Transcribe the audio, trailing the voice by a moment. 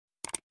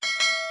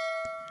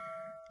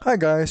Hi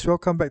guys,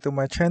 welcome back to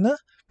my channel.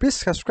 Please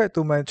subscribe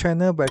to my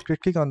channel by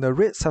clicking on the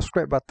red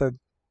subscribe button.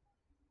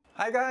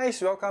 Hi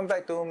guys, welcome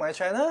back to my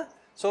channel.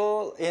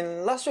 So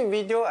in last week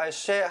video, I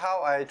shared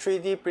how I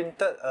 3D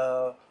printed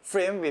a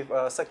frame with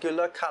a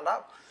circular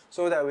cutout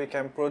so that we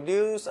can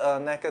produce a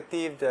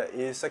negative that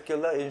is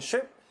circular in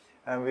shape.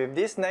 And with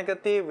this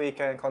negative, we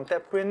can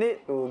contact print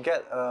it to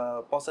get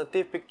a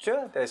positive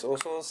picture that is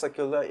also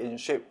circular in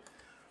shape.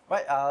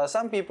 Right,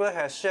 some people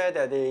have shared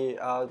that they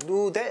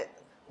do that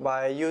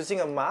by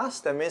using a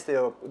mask. That means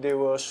they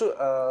will shoot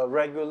a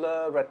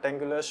regular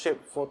rectangular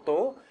shaped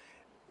photo.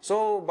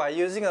 So by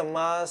using a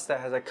mask that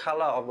has a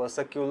color of a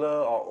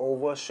circular or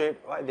oval shape,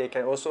 right, they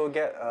can also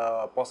get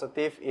a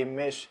positive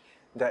image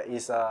that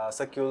is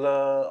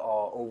circular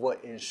or oval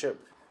in shape.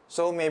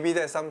 So maybe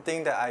that's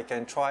something that I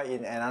can try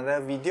in another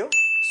video.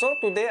 So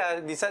today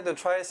I decided to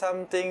try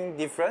something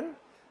different.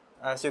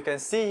 As you can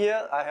see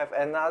here, I have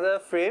another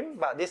frame,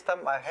 but this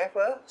time I have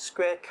a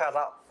square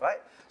cutout, right?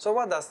 So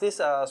what does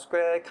this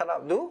square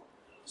cutout do?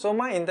 So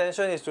my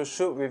intention is to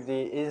shoot with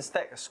the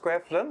Instax square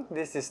film.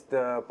 This is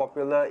the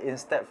popular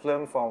Instax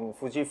film from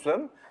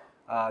Fujifilm.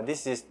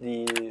 This is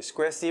the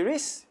square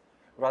series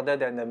rather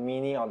than the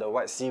mini or the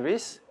wide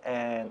series.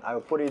 And I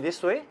will put it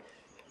this way.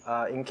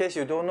 In case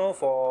you don't know,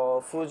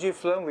 for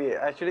Fujifilm, we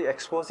actually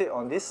expose it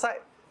on this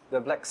side,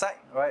 the black side,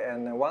 right?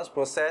 And once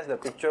processed, the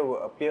picture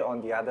will appear on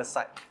the other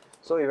side.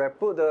 So if I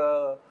put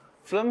the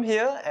film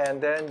here and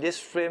then this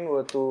frame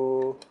were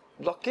to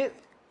block it,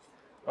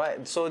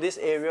 right? So this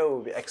area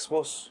will be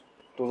exposed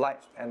to light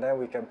and then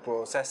we can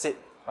process it,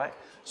 right?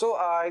 So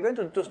I'm going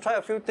to try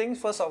a few things.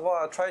 First of all,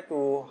 I'll try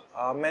to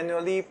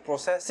manually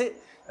process it.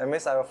 That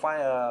means I will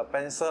find a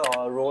pencil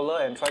or a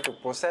roller and try to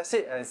process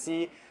it and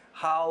see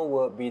how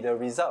will be the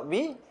result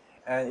be.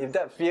 And if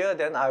that fails,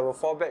 then I will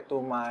fall back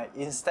to my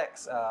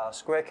Instax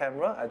square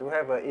camera. I do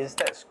have an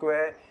Instax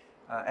Square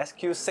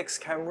SQ6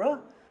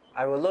 camera.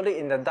 I will load it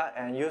in the dark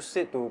and use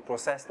it to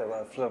process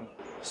the film.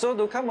 So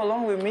to come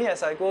along with me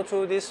as I go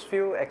through this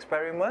few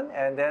experiments,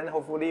 and then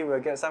hopefully we'll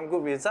get some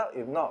good result.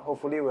 If not,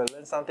 hopefully we'll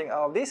learn something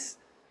out of this.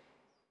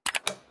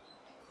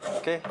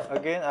 Okay,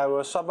 again I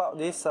will swap out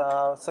this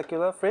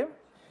circular frame.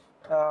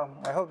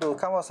 I hope to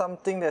come up with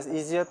something that's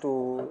easier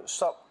to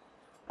swap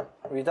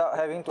without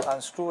having to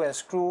unscrew and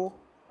screw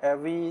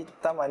every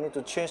time I need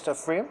to change the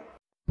frame.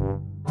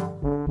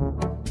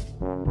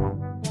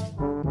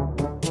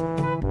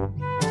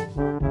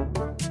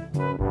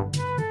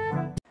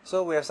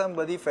 So we have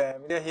somebody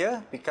familiar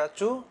here,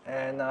 Pikachu,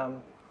 and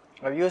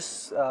I've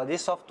used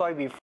this soft toy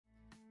before.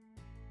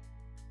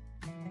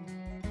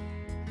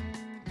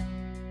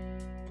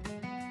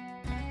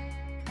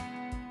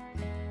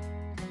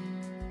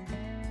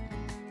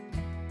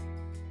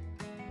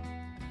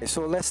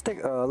 So let's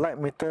take a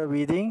light meter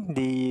reading.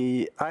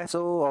 The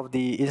ISO of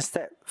the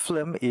Instax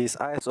film is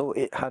ISO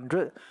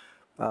 800,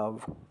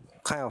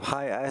 kind of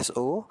high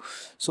ISO.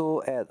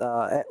 So at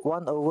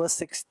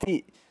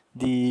 1/60,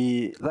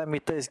 the light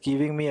meter is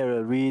giving me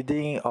a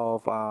reading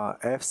of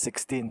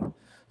f16.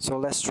 So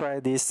let's try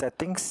these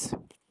settings.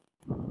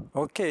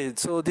 Okay,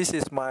 so this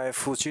is my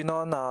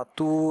Fujinon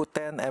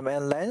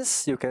 210mm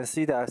lens. You can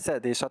see that I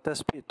set the shutter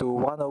speed to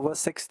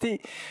 1/60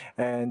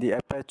 and the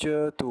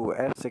aperture to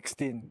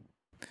f16.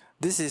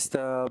 This is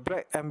the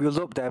black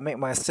envelope that I make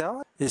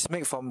myself. It's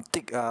made from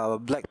thick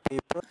black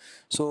paper.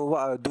 So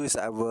what I'll do is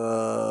I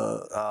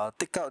will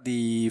take out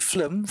the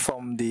film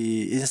from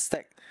the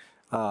Instax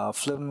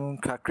film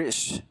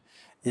cartridge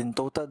in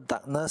total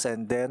darkness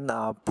and then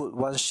put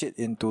one sheet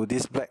into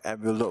this black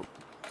envelope.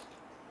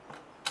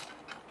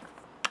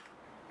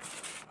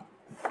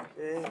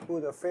 Okay,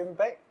 put the frame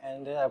back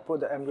and then I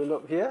put the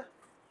envelope here.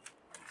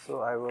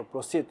 So I will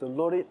proceed to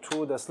load it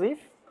through the sleeve.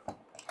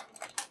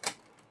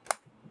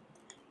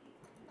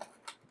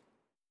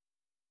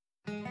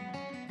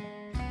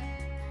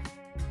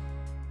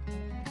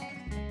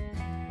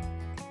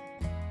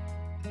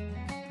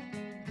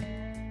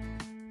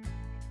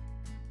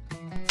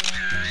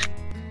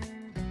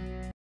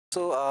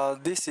 So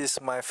this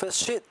is my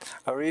first sheet.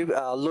 I already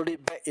load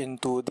it back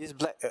into this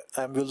black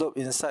envelope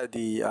inside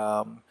the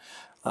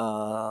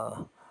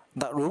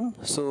darkroom.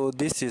 So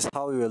this is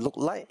how it will look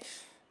like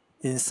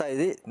inside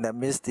it. That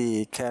means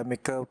the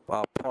chemical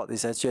pot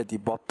is actually at the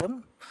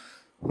bottom.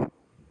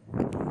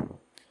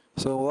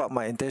 So what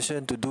my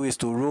intention to do is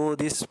to roll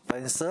this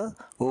pencil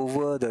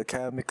over the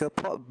chemical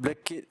pot,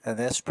 break it, and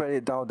then spread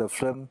it down the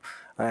film,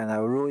 and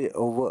I will roll it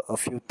over a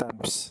few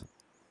times.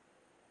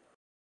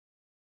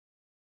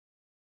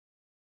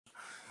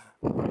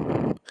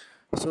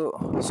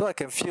 So I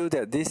can feel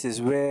that this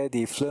is where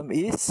the film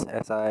is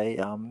as I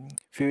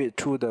feel it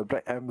through the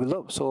black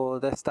envelope. So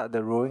let's start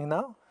the rolling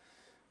now.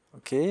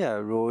 Okay, I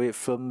roll it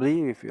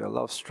firmly with a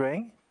lot of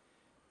strength.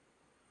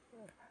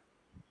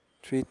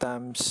 3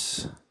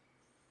 times,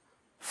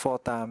 4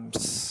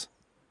 times,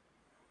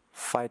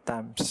 5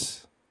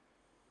 times.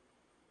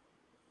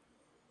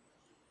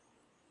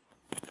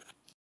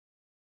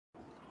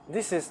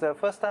 This is the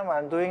first time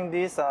I'm doing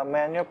this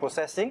manual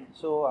processing,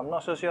 so I'm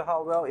not so sure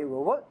how well it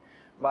will work.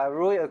 But I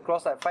roll it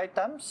across like 5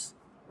 times.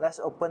 Let's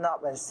open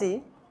up and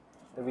see.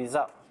 the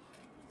result.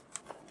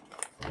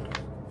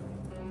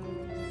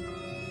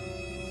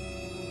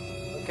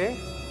 Okay,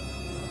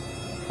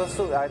 first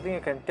look, I think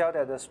you can tell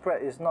that the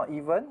spread is not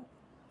even.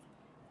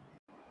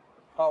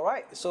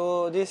 Alright,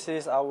 so this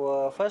is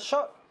our first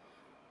shot.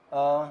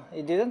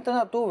 It didn't turn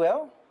out too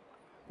well,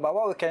 but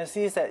what we can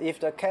see is that if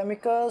the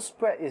chemical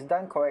spread is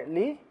done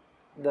correctly,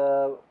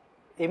 the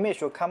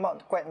image will come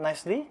out quite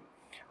nicely.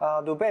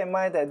 Do bear in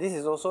mind that this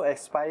is also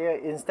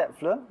expired Instax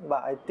film,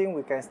 but I think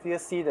we can still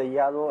see the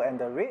yellow and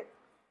the red.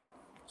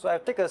 So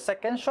I've taken a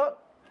second shot.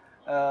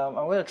 I'm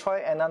going to try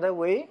another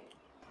way,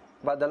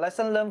 but the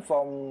lesson learned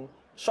from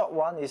shot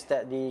 1 is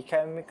that the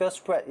chemical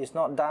spread is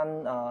not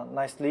done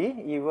nicely.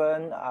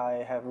 Even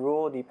I have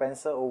rolled the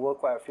pencil over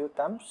quite a few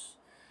times.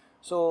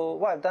 So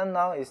what I've done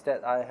now is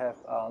that I have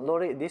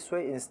loaded it this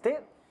way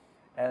instead,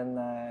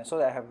 and so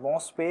that I have more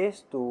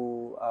space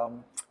to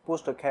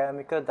push the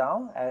chemical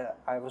down.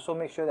 I also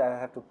make sure that I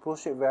have to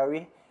push it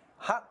very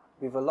hard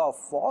with a lot of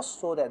force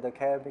so that the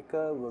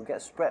chemical will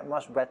get spread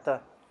much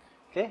better.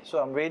 Okay, so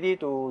I'm ready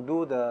to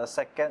do the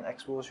second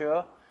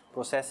exposure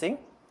processing.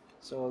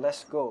 So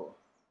let's go.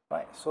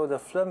 Right, so the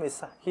film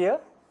is here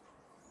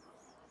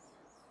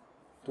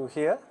to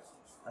here,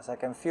 as I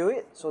can feel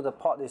it. So the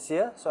pot is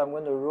here. So I'm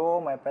going to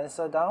roll my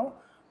pencil down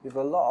with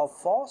a lot of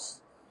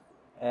force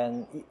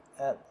and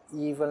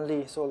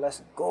evenly. So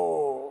let's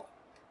go.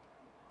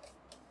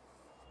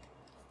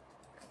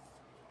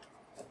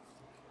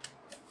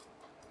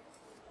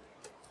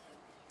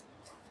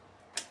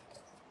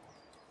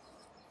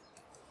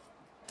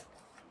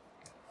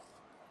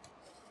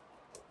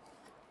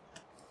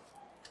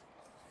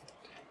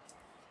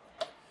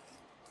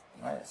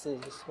 Right, see,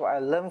 this is what I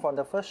learned from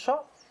the first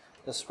shot.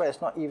 The spread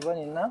is not even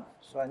enough,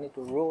 so I need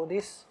to roll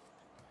this.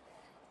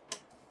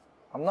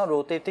 I'm not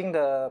rotating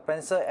the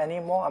pencil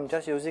anymore, I'm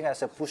just using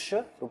as a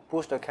pusher to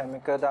push the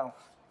chemical down.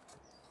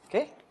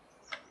 Okay?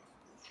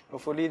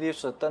 Hopefully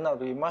this will turn out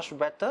to be much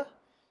better.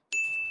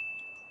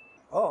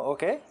 Oh,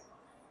 okay.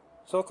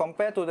 So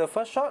compared to the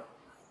first shot,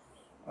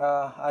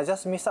 I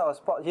just missed out a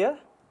spot here.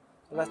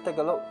 So let's take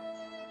a look.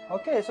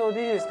 Okay, so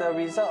this is the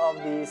result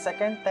of the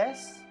second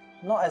test.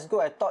 Not as good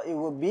as I thought it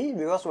would be,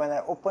 because when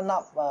I opened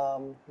up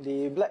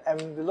the black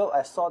envelope,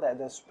 I saw that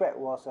the spread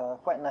was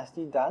quite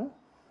nicely done.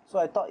 So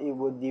I thought it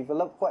would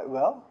develop quite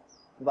well,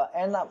 but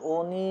end up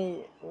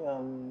only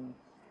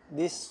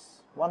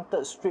this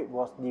 1/3 strip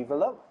was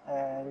developed,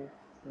 and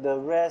the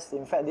rest,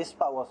 in fact this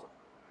part was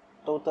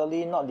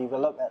totally not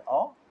developed at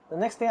all. The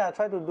next thing I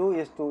try to do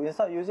is to,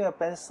 instead of using a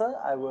pencil,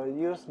 I will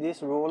use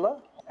this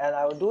roller, and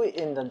I will do it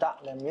in the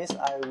dark. That means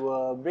I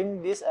will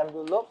bring this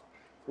envelope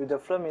with the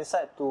film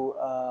inside to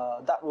a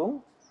dark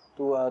room,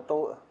 to a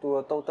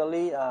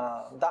totally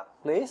dark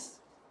place,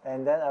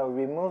 and then I will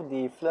remove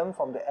the film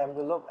from the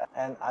envelope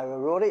and I will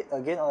roll it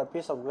again on a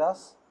piece of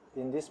glass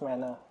in this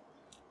manner.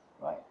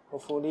 Right?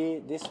 Hopefully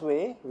this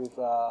way, with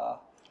a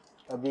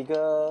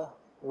bigger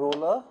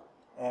roller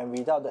and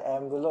without the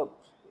envelope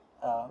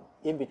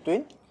in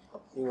between,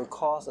 it will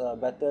cause a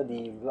better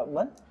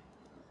development.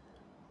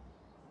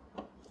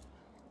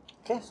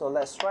 Okay, so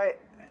let's try it.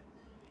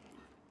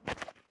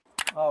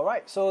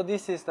 Alright, so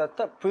this is the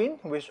third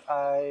print which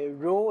I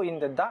roll in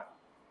the dark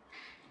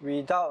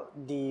without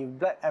the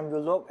black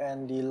envelope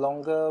and the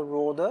longer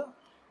roller.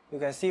 You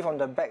can see from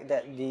the back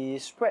that the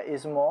spread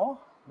is more,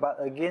 but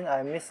again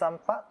I missed some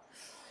part.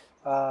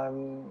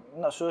 I'm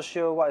not so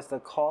sure what is the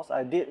cause.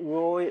 I did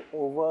roll it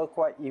over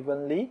quite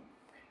evenly,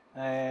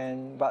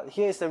 but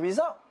here is the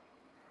result.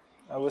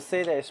 I would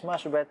say that it's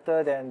much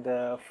better than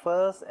the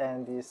first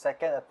and the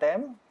second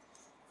attempt,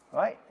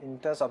 right? In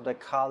terms of the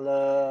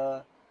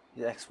color,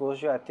 the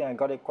exposure, I think I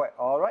got it quite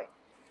alright.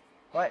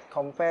 Right,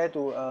 compared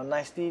to a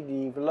nicely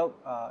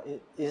developed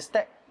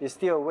Instax, it's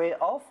still a way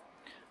off.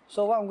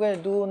 So what I'm going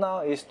to do now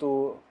is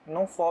to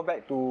fall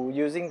back to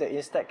using the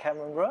Instax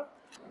camera.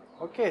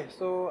 Okay,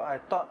 so I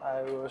thought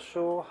I will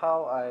show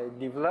how I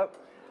develop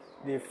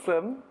the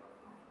film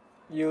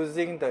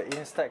using the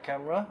Instax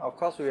camera. Of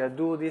course, we will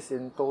do this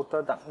in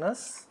total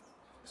darkness.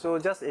 So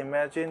just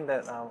imagine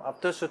that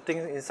after shooting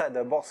inside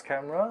the box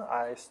camera,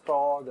 I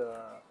store the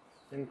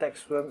Instax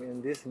film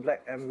in this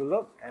black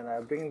envelope, and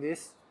I bring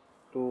this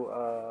to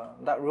a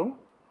dark room,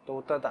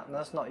 total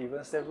darkness, not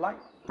even safe light.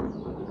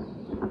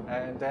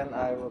 And then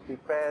I will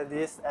prepare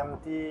this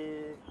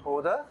empty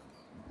holder.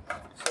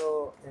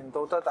 So in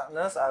total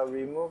darkness, I will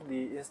remove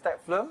the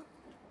Instax film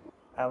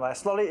and I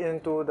slot it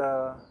into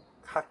the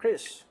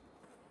cartridge.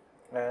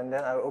 And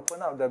then I will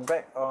open up the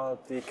back of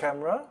the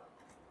camera.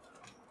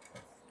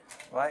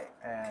 Right,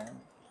 and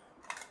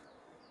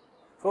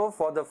so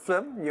for the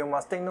film, you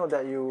must take note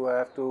that you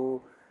have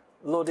to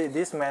load it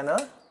this manner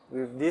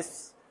with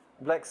this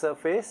black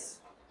surface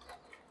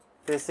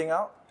facing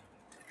out,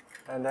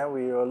 and then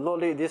we will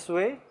load it this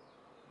way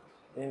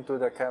into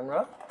the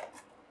camera.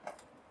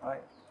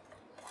 Right.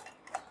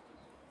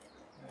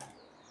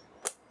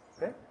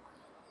 Okay.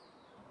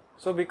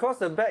 So because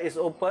the back is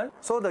open,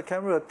 so the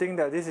camera will think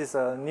that this is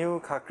a new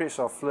cartridge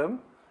of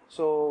film.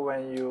 So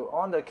when you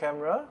on the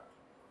camera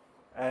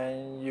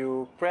and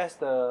you press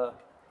the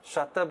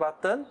shutter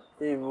button,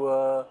 it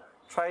will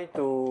try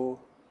to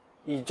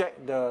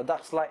eject the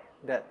dark slide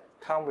that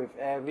come with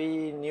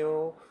every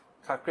new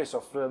cartridge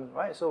of film,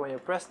 right? So when you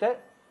press that,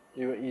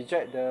 you will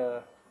eject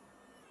the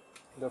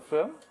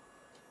film,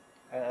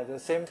 and at the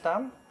same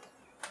time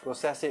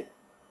process it,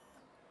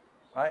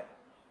 right?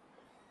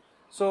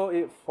 So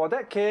if for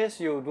that case,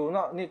 you do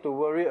not need to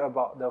worry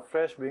about the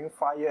flash being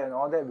fired and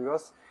all that,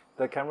 because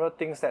the camera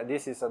thinks that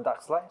this is a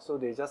dark slide, so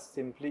they just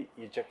simply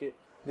eject it.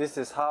 This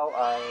is how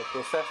I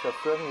process the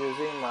film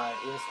using my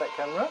Instax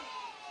camera.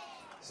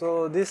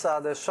 So these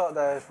are the shots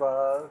that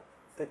I've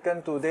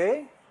taken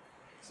today.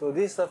 So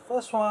this is the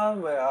first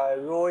one where I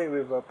roll it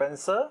with a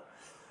pencil,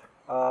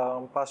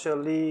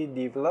 partially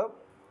developed,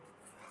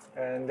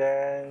 and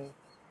then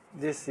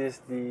this is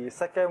the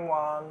second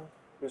one,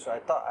 which I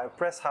thought I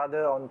pressed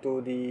harder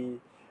onto the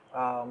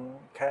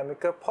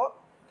chemical pot,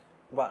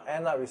 but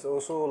end up it's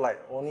also like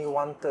only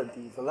 1/3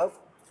 developed.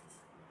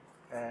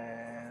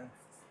 And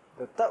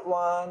the third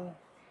one,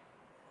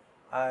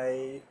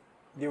 I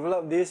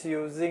developed this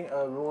using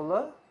a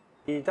roller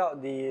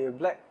without the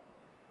black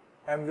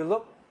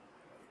envelope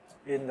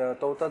in the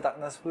total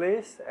darkness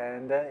place,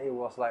 and then it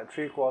was like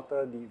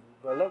 3/4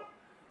 developed.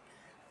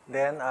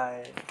 Then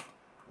I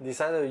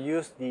decided to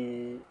use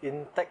the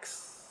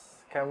Instax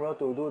camera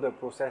to do the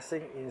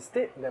processing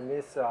instead. That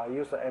means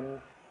use the and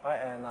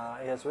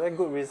it has very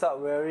good result,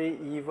 very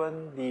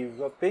even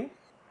developing,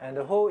 and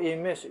the whole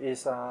image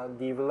is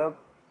developed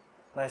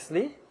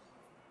nicely.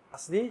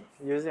 Lastly,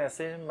 using the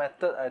same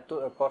method, I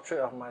took a portrait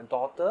of my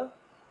daughter,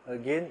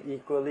 again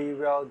equally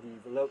well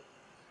developed.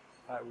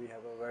 We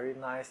have a very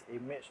nice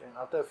image, and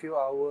after a few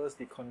hours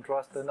the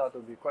contrast turned out to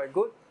be quite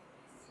good,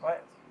 right?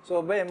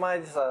 So bear in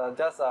mind, this is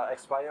just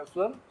expired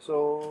film,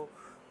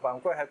 but I'm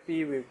quite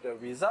happy with the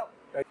result.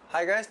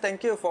 Hi guys,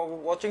 thank you for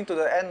watching to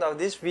the end of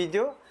this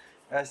video.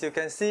 As you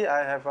can see,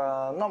 I have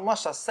not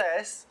much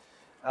success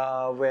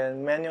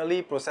when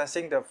manually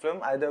processing the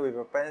film, either with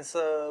a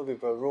pencil,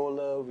 with a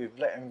roller, with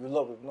black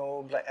envelope, with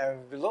no black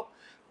envelope.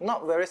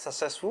 Not very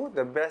successful.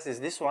 The best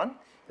is this one.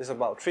 It's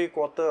about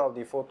 3/4 of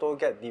the photo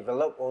get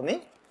developed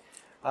only.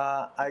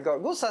 I got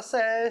good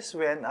success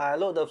when I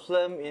load the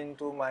film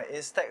into my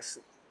Instax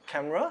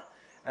camera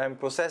and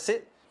process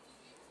it.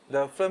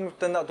 The film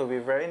turned out to be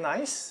very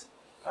nice,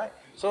 right?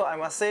 So I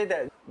must say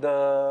that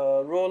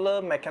the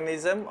roller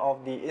mechanism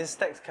of the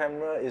Instax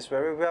camera is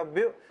very well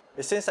built.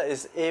 It seems that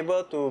it's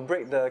able to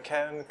break the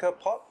chemical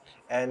pot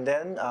and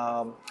then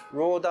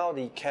roll down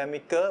the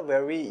chemical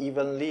very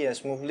evenly and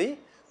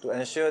smoothly to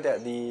ensure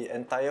that the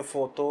entire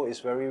photo is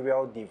very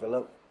well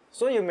developed.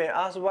 So you may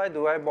ask, why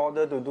do I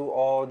bother to do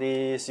all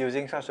this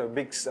using such a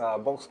big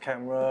box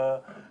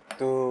camera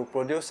to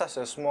produce such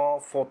a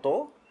small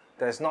photo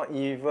that's not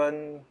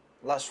even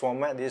large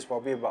format? This is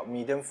probably about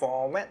medium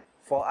format.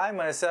 For I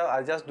myself,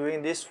 I'm just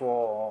doing this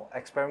for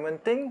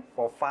experimenting,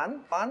 for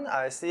fun.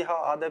 I see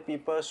how other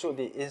people shoot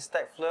the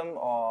Instax film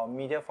or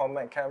medium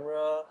format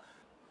camera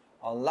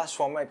or large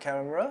format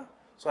camera.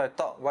 So I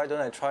thought, why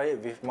don't I try it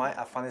with my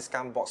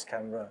Afghan Box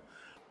camera?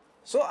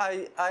 So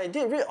I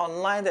did read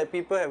online that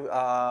people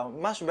have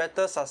much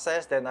better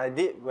success than I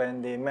did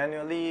when they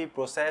manually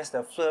process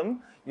the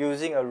film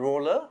using a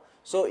roller.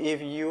 So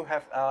if you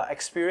have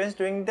experience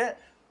doing that,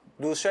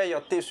 do share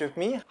your tips with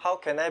me. How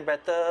can I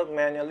better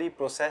manually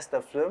process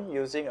the film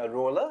using a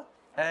roller?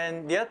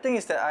 And the other thing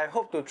is that I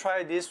hope to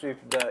try this with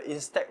the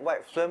Instax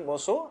white film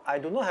also. I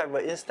do not have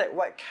an Instax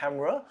white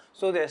camera,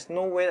 so there's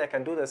no way I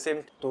can do the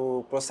same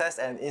to process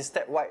an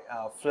Instax white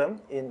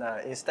film in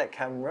an Instax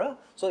camera.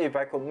 So if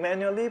I could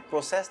manually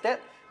process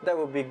that, that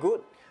would be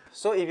good.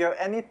 So if you have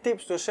any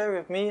tips to share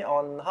with me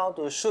on how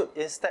to shoot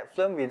Instax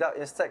film without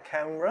Instax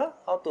camera,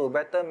 how to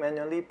better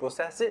manually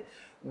process it,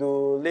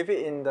 do leave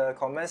it in the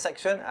comment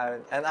section,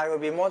 and I will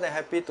be more than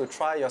happy to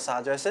try your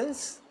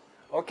suggestions.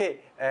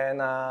 Okay, and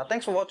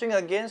thanks for watching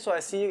again, so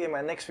I see you in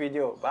my next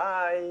video.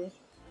 Bye!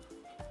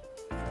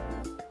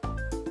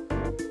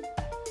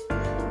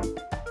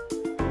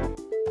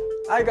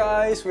 Hi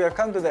guys, we have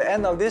come to the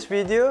end of this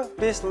video.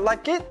 Please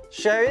like it,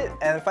 share it,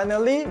 and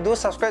finally do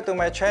subscribe to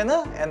my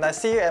channel, and I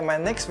see you at my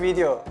next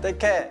video. Take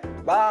care.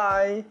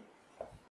 Bye!